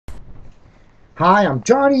Hi, I'm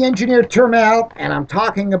Johnny Engineer Turmel, and I'm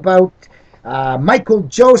talking about Michael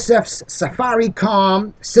Joseph's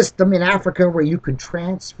Safaricom system in Africa where you can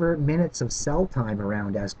transfer minutes of cell time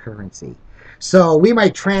around as currency. So we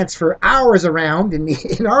might transfer hours around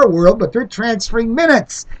in our world, but they're transferring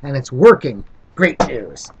minutes, and it's working. Great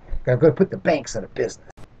news. I'm going to put the banks out of business.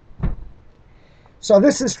 So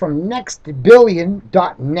this is from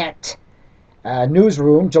nextbillion.net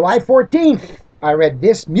newsroom, July 14th. I read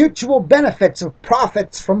this: mutual benefits of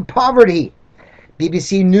profits from poverty.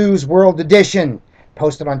 BBC News World Edition,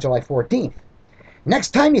 posted on July 14th. Next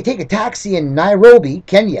time you take a taxi in Nairobi,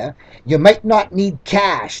 Kenya, you might not need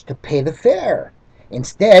cash to pay the fare.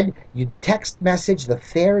 Instead, you text message the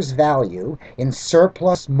fare's value in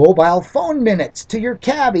surplus mobile phone minutes to your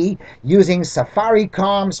cabbie using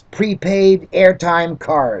Safaricom's prepaid airtime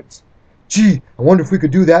cards. Gee, I wonder if we could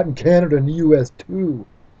do that in Canada and the US too.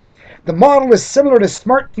 The model is similar to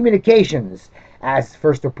smart communications, as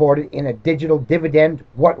first reported in a digital dividend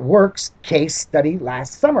What Works case study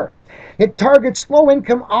last summer. It targets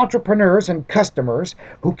low-income entrepreneurs and customers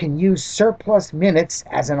who can use surplus minutes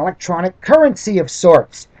as an electronic currency of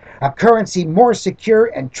sorts, a currency more secure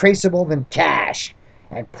and traceable than cash,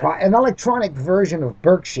 and an electronic version of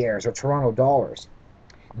Berkshires or Toronto dollars.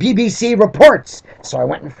 BBC reports, so I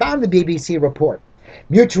went and found the BBC report.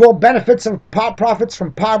 Mutual benefits of profits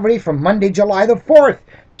from poverty from Monday, July the 4th,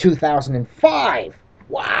 2005.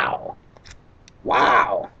 Wow.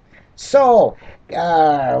 Wow. So,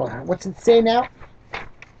 what's it say now?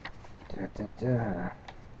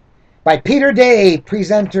 By Peter Day,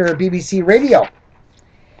 presenter, BBC Radio.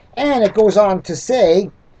 And it goes on to say,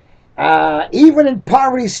 even in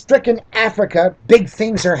poverty-stricken Africa, big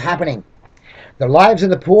things are happening. The lives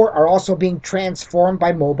of the poor are also being transformed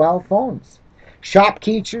by mobile phones.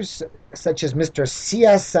 Shopkeepers such as Mr.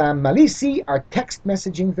 C.S. Malisi are text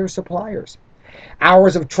messaging their suppliers.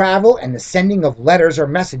 Hours of travel and the sending of letters or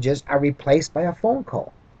messages are replaced by a phone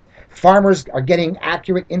call. Farmers are getting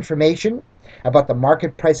accurate information about the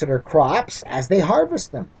market price of their crops as they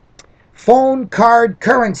harvest them. Phone card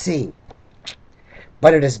currency.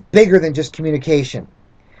 But it is bigger than just communication.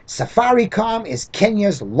 Safaricom is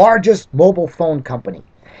Kenya's largest mobile phone company,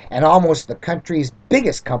 and almost the country's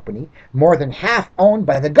biggest company, more than half owned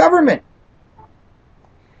by the government.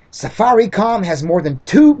 Safaricom has more than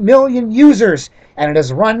 2 million users, and it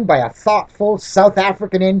is run by a thoughtful South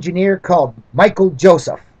African engineer called Michael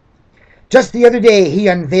Joseph. Just the other day, he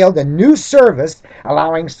unveiled a new service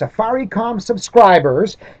allowing Safaricom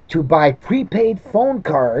subscribers to buy prepaid phone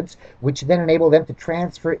cards, which then enable them to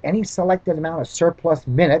transfer any selected amount of surplus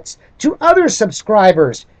minutes to other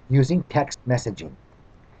subscribers using text messaging.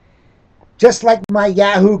 Just like my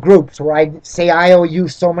Yahoo groups where I say I owe you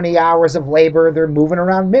so many hours of labor, they're moving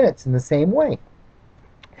around minutes in the same way.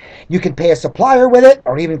 You can pay a supplier with it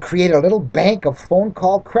or even create a little bank of phone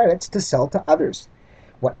call credits to sell to others.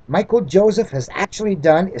 What Michael Joseph has actually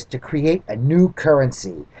done is to create a new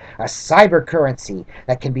currency, a cyber currency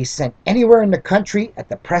that can be sent anywhere in the country at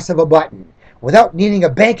the press of a button without needing a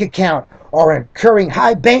bank account or incurring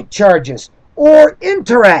high bank charges or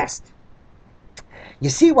interest. You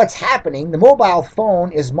see what's happening? The mobile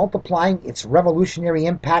phone is multiplying its revolutionary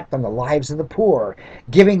impact on the lives of the poor,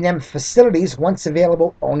 giving them facilities once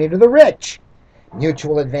available only to the rich.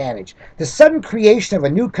 Mutual advantage. The sudden creation of a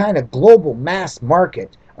new kind of global mass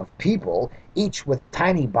market of people, each with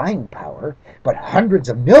tiny buying power, but hundreds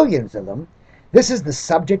of millions of them. This is the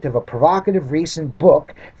subject of a provocative recent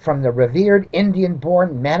book from the revered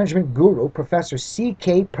Indian-born management guru, Professor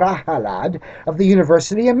C.K. Prahalad of the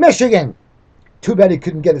University of Michigan. Too bad he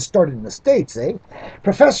couldn't get it started in the States, eh?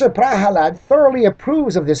 Professor Prahalad thoroughly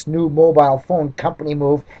approves of this new mobile phone company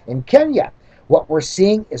move in Kenya. What we're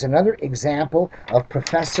seeing is another example of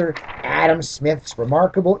Professor Adam Smith's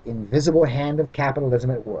remarkable invisible hand of capitalism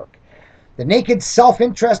at work. The naked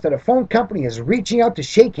self-interest of a phone company is reaching out to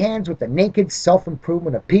shake hands with the naked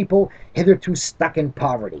self-improvement of people hitherto stuck in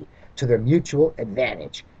poverty to their mutual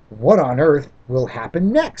advantage. What on earth will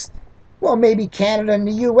happen next? Well, maybe Canada and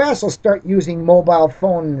the US will start using mobile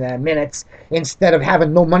phone minutes instead of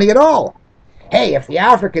having no money at all. Hey, if the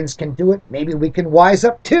Africans can do it, maybe we can wise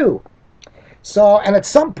up too. So, and at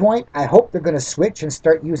some point, I hope they're going to switch and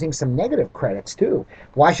start using some negative credits too.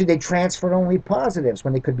 Why should they transfer only positives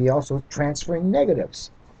when they could be also transferring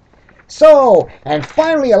negatives? So, and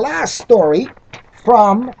finally, a last story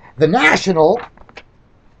from the National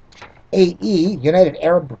AE, United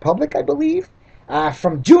Arab Republic, I believe,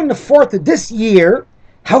 from June the 4th of this year,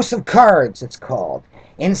 House of Cards, it's called,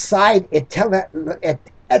 inside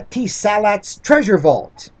Etisalat's treasure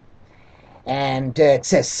vault. And it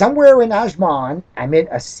says, somewhere in Ajman, amid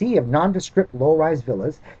a sea of nondescript low-rise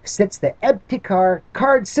villas, sits the Ebtikar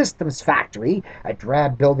Card Systems Factory, a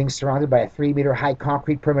drab building surrounded by a 3-meter high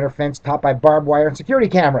concrete perimeter fence topped by barbed wire and security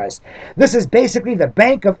cameras. This is basically the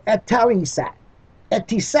Bank of Etisalat,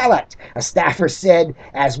 a staffer said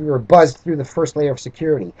as we were buzzed through the first layer of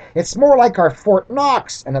security. It's more like our Fort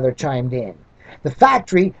Knox, another chimed in. The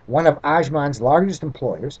factory, one of Ajman's largest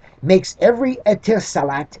employers, makes every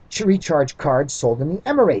Etisalat recharge card sold in the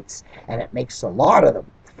Emirates, and it makes a lot of them.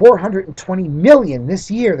 420 million this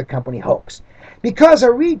year, the company hopes. Because a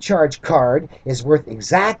recharge card is worth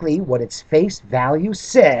exactly what its face value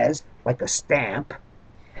says, like a stamp,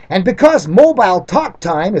 and because mobile talk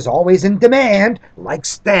time is always in demand, like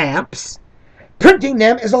stamps, printing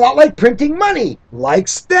them is a lot like printing money, like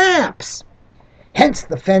stamps. Hence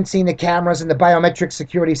the fencing, the cameras, and the biometric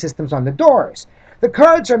security systems on the doors. The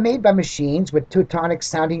cards are made by machines with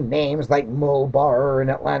Teutonic-sounding names like Mobar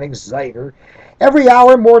and Atlantic Zyger. Every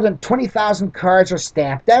hour, more than 20,000 cards are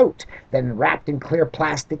stamped out, then wrapped in clear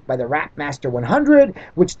plastic by the Wrapmaster 100,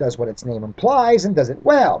 which does what its name implies and does it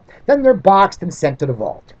well. Then they're boxed and sent to the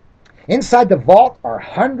vault. Inside the vault are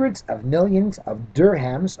hundreds of millions of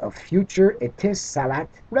dirhams of future Etisalat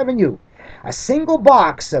revenue. A single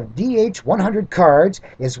box of DH100 cards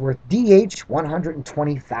is worth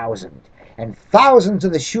DH120,000, and thousands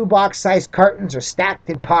of the shoebox-sized cartons are stacked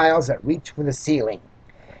in piles that reach for the ceiling.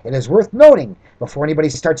 It is worth noting, before anybody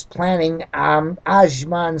starts planning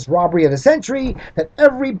Ajman's robbery of the century, that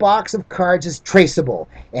every box of cards is traceable,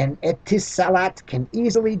 and Etisalat can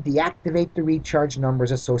easily deactivate the recharge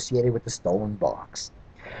numbers associated with the stolen box.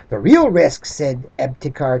 The real risk, said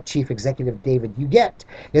Ebtikar Chief Executive David Huguet,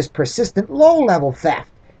 is persistent low-level theft.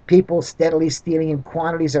 People steadily stealing in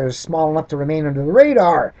quantities that are small enough to remain under the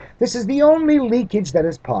radar. This is the only leakage that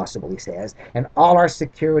is possible, he says, and all our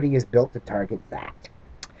security is built to target that.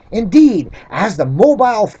 Indeed, as the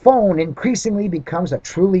mobile phone increasingly becomes a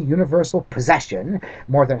truly universal possession,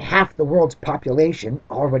 more than half the world's population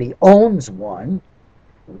already owns one.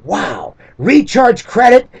 Wow! Recharge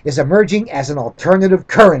credit is emerging as an alternative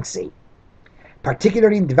currency,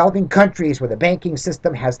 particularly in developing countries where the banking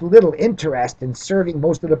system has little interest in serving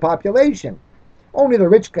most of the population. Only the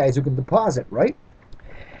rich guys who can deposit, right?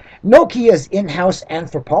 Nokia's in-house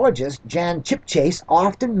anthropologist, Jan Chipchase,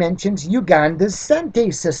 often mentions Uganda's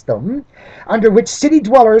Sente system, under which city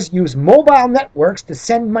dwellers use mobile networks to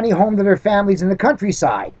send money home to their families in the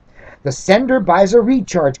countryside. The sender buys a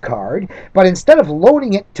recharge card, but instead of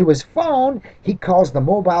loading it to his phone, he calls the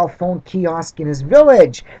mobile phone kiosk in his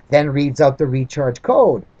village, then reads out the recharge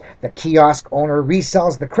code. The kiosk owner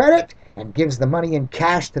resells the credit and gives the money in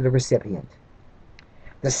cash to the recipient.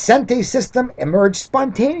 The Sente system emerged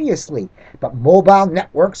spontaneously, but mobile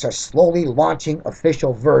networks are slowly launching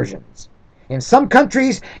official versions. In some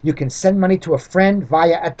countries, you can send money to a friend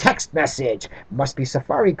via a text message. Must be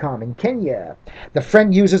Safaricom in Kenya. The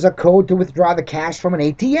friend uses a code to withdraw the cash from an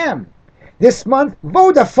ATM. This month,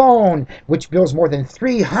 Vodafone, which bills more than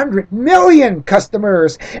 300 million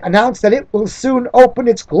customers, announced that it will soon open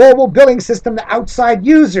its global billing system to outside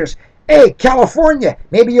users. Hey, California,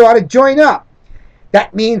 maybe you ought to join up.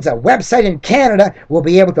 That means a website in Canada will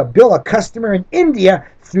be able to bill a customer in India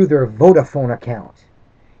through their Vodafone account.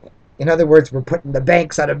 In other words, we're putting the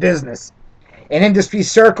banks out of business. In industry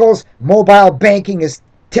circles, mobile banking is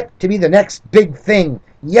tipped to be the next big thing.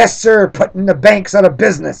 Yes, sir, putting the banks out of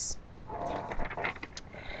business.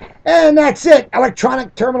 And that's it.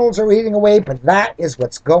 Electronic terminals are eating away, but that is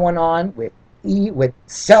what's going on with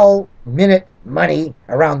cell minute money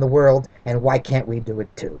around the world, and why can't we do it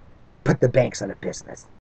too? Put the banks out of business.